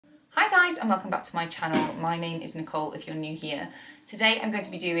Hi guys and welcome back to my channel. My name is Nicole if you're new here. Today I'm going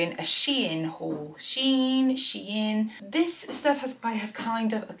to be doing a Shein haul. Shein. This stuff I have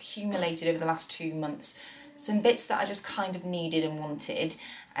kind of accumulated over the last 2 months. Some bits that I just kind of needed and wanted.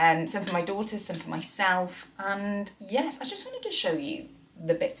 Some for my daughter, some for myself. And yes, I just wanted to show you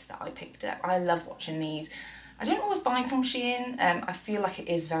the bits that I picked up. I love watching these. I don't always buy from Shein. I feel like it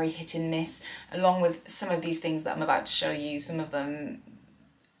is very hit and miss, along with some of these things that I'm about to show you. Some of them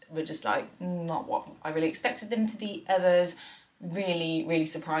were just like not what I really expected them to be. Others really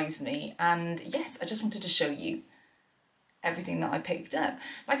surprised me, and yes, I just wanted to show you everything that I picked up.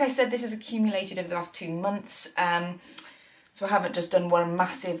 Like I said, this is accumulated over the last 2 months, so I haven't just done one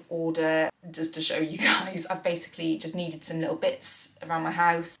massive order just to show you guys. I've basically just needed some little bits around my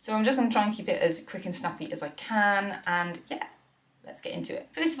house, so I'm just going to try and keep it as quick and snappy as I can, and yeah, let's get into it.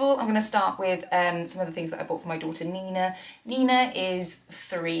 First of all, I'm going to start with some of the things that I bought for my daughter Nina. Nina is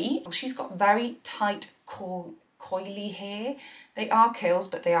 3. She's got very tight, coily hair. They are curls,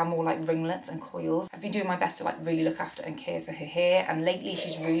 but they are more like ringlets and coils. I've been doing my best to like really look after and care for her hair, and lately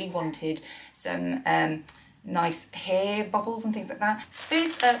she's really wanted some nice hair bubbles and things like that.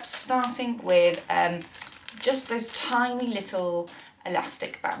 First up, starting with just those tiny little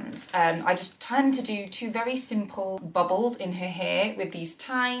elastic bands. I just tend to do 2 very simple bubbles in her hair with these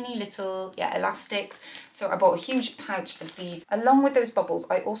tiny little elastics. So I bought a huge pouch of these. Along with those bubbles,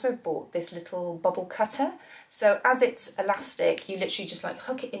 I also bought this little bubble cutter. So as it's elastic, you literally just like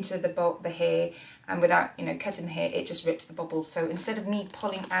hook it into the hair, and without, you know, cutting the hair, it just rips the bubbles. So instead of me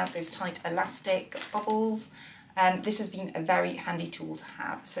pulling out those tight elastic bubbles, this has been a very handy tool to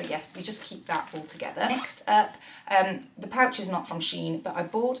have. So yes, we just keep that all together. Next up, the pouch is not from Shein, but I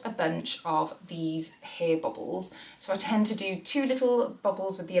bought a bunch of these hair bubbles. So I tend to do 2 little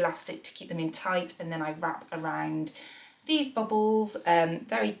bubbles with the elastic to keep them in tight, and then I wrap around these bubbles,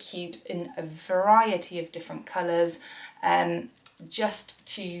 very cute in a variety of different colours, just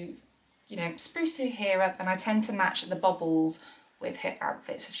to, you know, spruce her hair up. And I tend to match the bubbles with her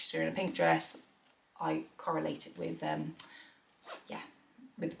outfit. So if she's wearing a pink dress, I correlate it with,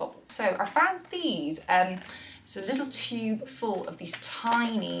 with the bubbles. So I found these. It's a little tube full of these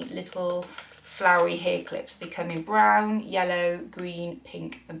tiny little flowery hair clips. They come in brown, yellow, green,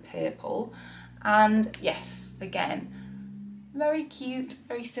 pink and purple. And yes, again, very cute,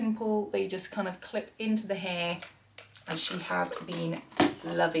 very simple. They just kind of clip into the hair, and she has been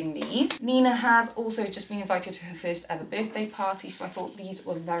loving these. Nina has also just been invited to her first ever birthday party, so I thought these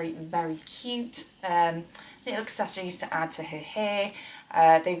were very cute. Little accessories to add to her hair.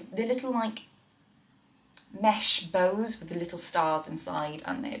 They're little like mesh bows with the little stars inside,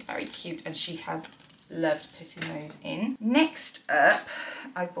 and they're very cute, and she has loved putting those in. Next up,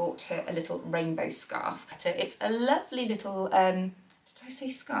 I bought her a little rainbow scarf. It's a lovely little did I say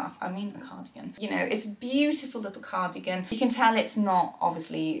scarf? I mean a cardigan. You know, it's a beautiful little cardigan. You can tell it's not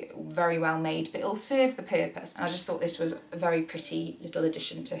obviously very well made, but it'll serve the purpose. And I just thought this was a very pretty little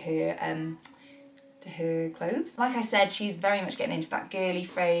addition to her clothes. Like I said, she's very much getting into that girly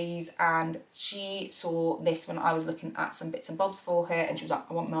phase, and she saw this when I was looking at some bits and bobs for her, and she was like,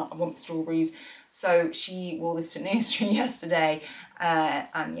 I want that, I want the strawberries. So she wore this to nursery yesterday,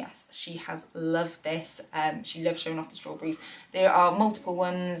 and yes, she has loved this. She loves showing off the strawberries. There are multiple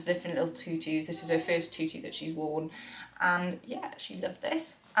ones, different little tutus. This is her first tutu that she's worn, and yeah, she loved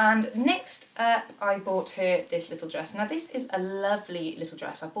this. And next up, I bought her this little dress. Now this is a lovely little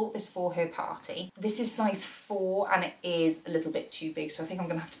dress. I bought this for her party. This is size 4, and it is a little bit too big, so I think I'm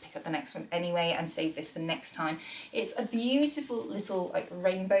gonna have to pick up the next one anyway and save this for next time. It's a beautiful little like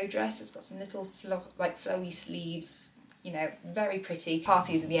rainbow dress. It's got some little flowy sleeves, you know, very pretty.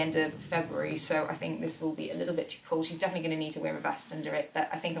 Party's at the end of February, so I think this will be a little bit too cold. She's definitely going to need to wear a vest under it, but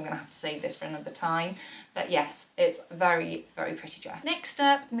I think I'm going to have to save this for another time. But yes, it's a very pretty dress. Next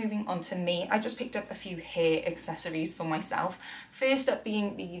up, moving on to me, I just picked up a few hair accessories for myself. First up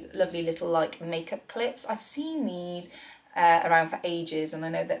being these lovely little like makeup clips. I've seen these around for ages, and I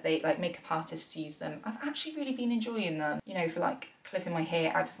know that they like makeup artists use them. I've actually really been enjoying them, you know, for like clipping my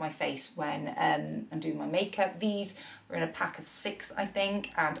hair out of my face when I'm doing my makeup. These were in a pack of 6, I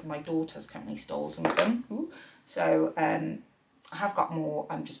think, and my daughter's currently stole some of them. Ooh. So I have got more,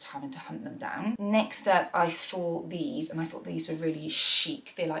 I'm just having to hunt them down. Next up, I saw these, and I thought these were really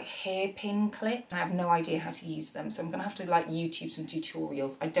chic. They're like hairpin clips, and I have no idea how to use them, so I'm gonna have to like YouTube some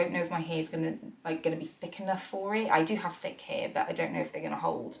tutorials. I don't know if my hair's gonna be thick enough for it. I do have thick hair, but I don't know if they're gonna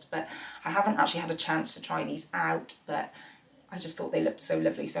hold. But I haven't actually had a chance to try these out, but I just thought they looked so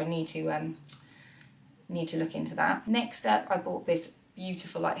lovely, so I need to look into that. Next up, I bought this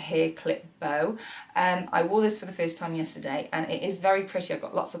beautiful like hair clip bow. I wore this for the first time yesterday and it is very pretty. I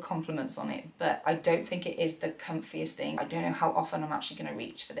got lots of compliments on it, but I don't think it is the comfiest thing. I don't know how often I'm actually going to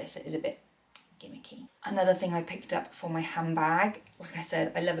reach for this. It is a bit gimmicky. Another thing I picked up for my handbag, like I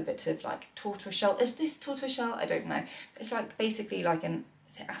said, I love a bit of like tortoiseshell. Is this tortoiseshell? I don't know. It's like basically like an,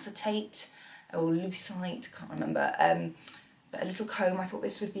 is it acetate or lucite? Can't remember. But a little comb. I thought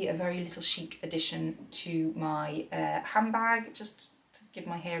this would be a very little chic addition to my handbag, just to give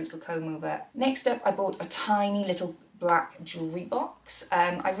my hair a little comb over. Next up, I bought a tiny little black jewellery box.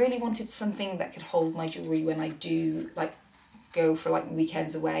 I really wanted something that could hold my jewellery when I do like go for like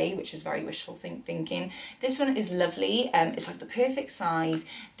weekends away, which is very wishful thinking. This one is lovely. It's like the perfect size.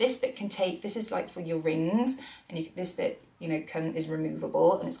 This bit can take, this is like for your rings, and this bit, you know, is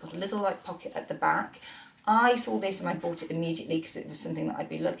removable, and it's got a little like pocket at the back. I saw this and I bought it immediately because it was something that I'd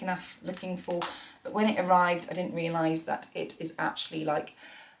be looking for, but when it arrived I didn't realise that it is actually like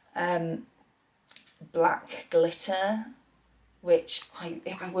black glitter, which I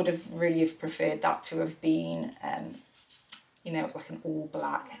would have really have preferred that to have been you know, like an all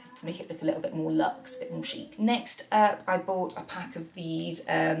black to make it look a little bit more luxe, a bit more chic. Next up, I bought a pack of these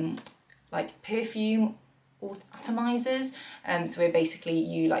like perfume atomizers. So where basically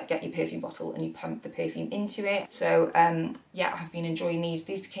you like get your perfume bottle and you pump the perfume into it. So yeah, I've been enjoying these.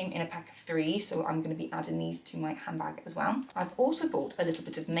 These came in a pack of 3, so I'm going to be adding these to my handbag as well. I've also bought a little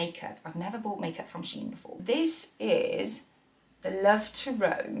bit of makeup. I've never bought makeup from Shein before. This is the Love to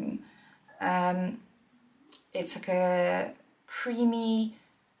Roam. It's like a creamy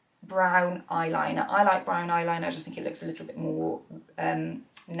brown eyeliner. I like brown eyeliner. I just think it looks a little bit more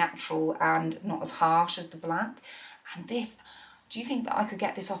natural and not as harsh as the black. And this, do you think that I could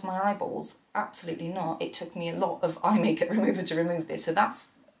get this off my eyeballs? Absolutely not. It took me a lot of eye makeup remover to remove this, so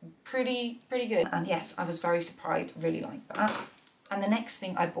that's pretty good. And yes, I was very surprised, really like that. And the next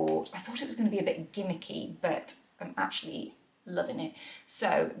thing I bought, I thought it was going to be a bit gimmicky, but I'm actually loving it.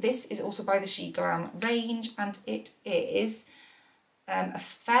 So this is also by the She Glam range, and it is a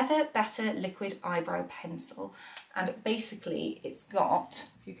Feather Better liquid eyebrow pencil, and basically it's got,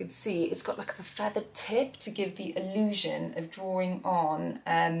 if you can see, it's got like the feathered tip to give the illusion of drawing on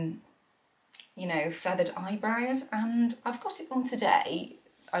you know, feathered eyebrows, and I've got it on today.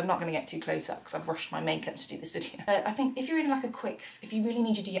 I'm not going to get too close up because I've rushed my makeup to do this video. I think if you're in like a quick, if you really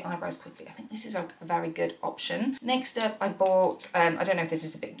need to do your eyebrows quickly, I think this is a very good option. Next up, I bought, I don't know if this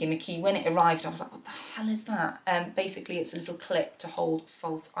is a bit gimmicky. When it arrived, I was like, what the hell is that? Basically, it's a little clip to hold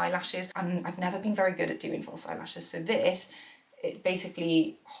false eyelashes. And I've never been very good at doing false eyelashes. So this, it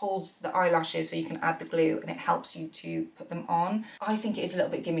basically holds the eyelashes so you can add the glue and it helps you to put them on. I think it is a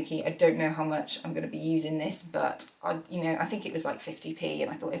little bit gimmicky. I don't know how much I'm going to be using this, but you know, I think it was like 50p, and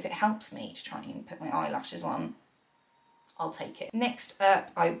I thought if it helps me to try and put my eyelashes on, I'll take it. Next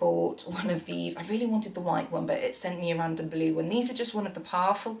up, I bought one of these. I really wanted the white one, but it sent me a random blue one. These are just one of the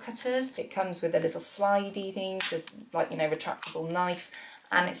parcel cutters. It comes with a little slidey thing, just like, you know, retractable knife,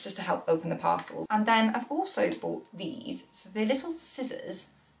 and it's just to help open the parcels. And then I've also bought these. So they're little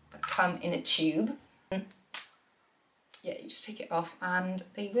scissors that come in a tube. Yeah, you just take it off and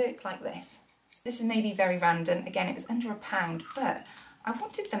they work like this. This is maybe very random. Again, it was under £1, but I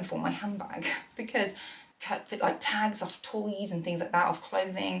wanted them for my handbag because cut like tags off toys and things like that, off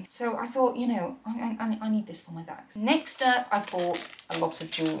clothing. So I thought, you know, I need this for my bags. Next up, I've bought a lot of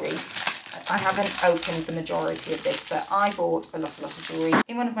jewellery. I haven't opened the majority of this, but I bought a lot of jewellery.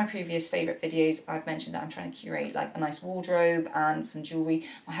 In one of my previous favourite videos, I've mentioned that I'm trying to curate like a nice wardrobe and some jewellery.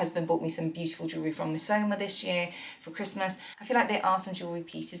 My husband bought me some beautiful jewellery from Misoma this year for Christmas. I feel like there are some jewellery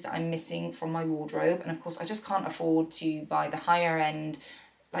pieces that I'm missing from my wardrobe, and of course I just can't afford to buy the higher end,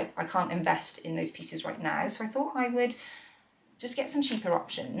 like I can't invest in those pieces right now, so I thought I would just get some cheaper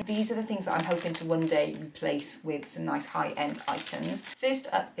options. These are the things that I'm hoping to one day replace with some nice high-end items. First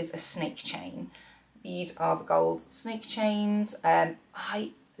up is a snake chain. These are the gold snake chains.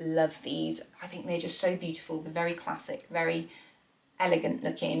 I love these. I think they're just so beautiful. They're very classic, very elegant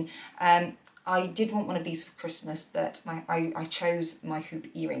looking. I did want one of these for Christmas, but I chose my hoop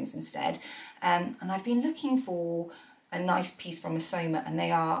earrings instead. And I've been looking for a nice piece from Misoma, and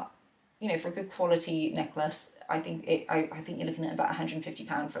they are, you know, for a good quality necklace, I think you're looking at about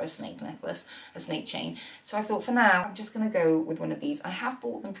 £150 for a snake necklace, a snake chain. So I thought for now, I'm just going to go with one of these. I have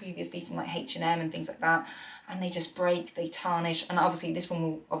bought them previously from like H&M and things like that, and they just break, they tarnish, and obviously this one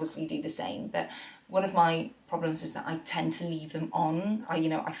will obviously do the same. But one of my problems is that I tend to leave them on.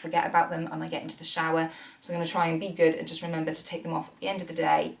 I forget about them and I get into the shower. So I'm going to try and be good and just remember to take them off at the end of the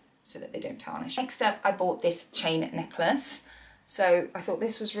day so that they don't tarnish. Next up, I bought this chain necklace. So I thought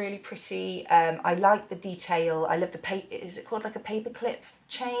this was really pretty. I like the detail. I love the paper, is it called like a paper clip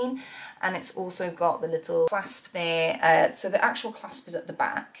chain? And it's also got the little clasp there. So the actual clasp is at the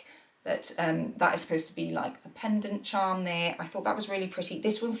back, but that is supposed to be like the pendant charm there. I thought that was really pretty.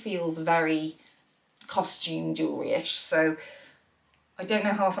 This one feels very costume jewelry-ish, so I don't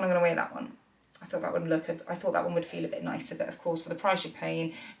know how often I'm going to wear that one. I thought that one would feel a bit nicer, but of course for the price you're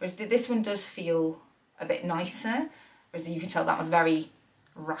paying, whereas this one does feel a bit nicer. Whereas you can tell that was very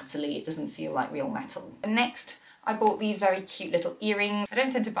rattly, it doesn't feel like real metal. And next, I bought these very cute little earrings. I don't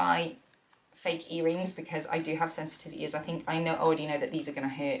tend to buy fake earrings because I do have sensitive ears. I already know that these are going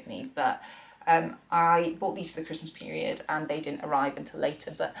to hurt me, but I bought these for the Christmas period and they didn't arrive until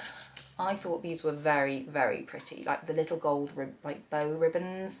later, but I thought these were very, very pretty. Like the little gold bow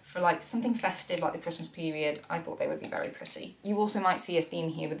ribbons for like something festive like the Christmas period. I thought they would be very pretty. You also might see a theme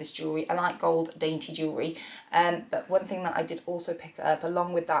here with this jewellery. I like gold dainty jewellery, but one thing that I did also pick up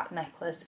along with that necklace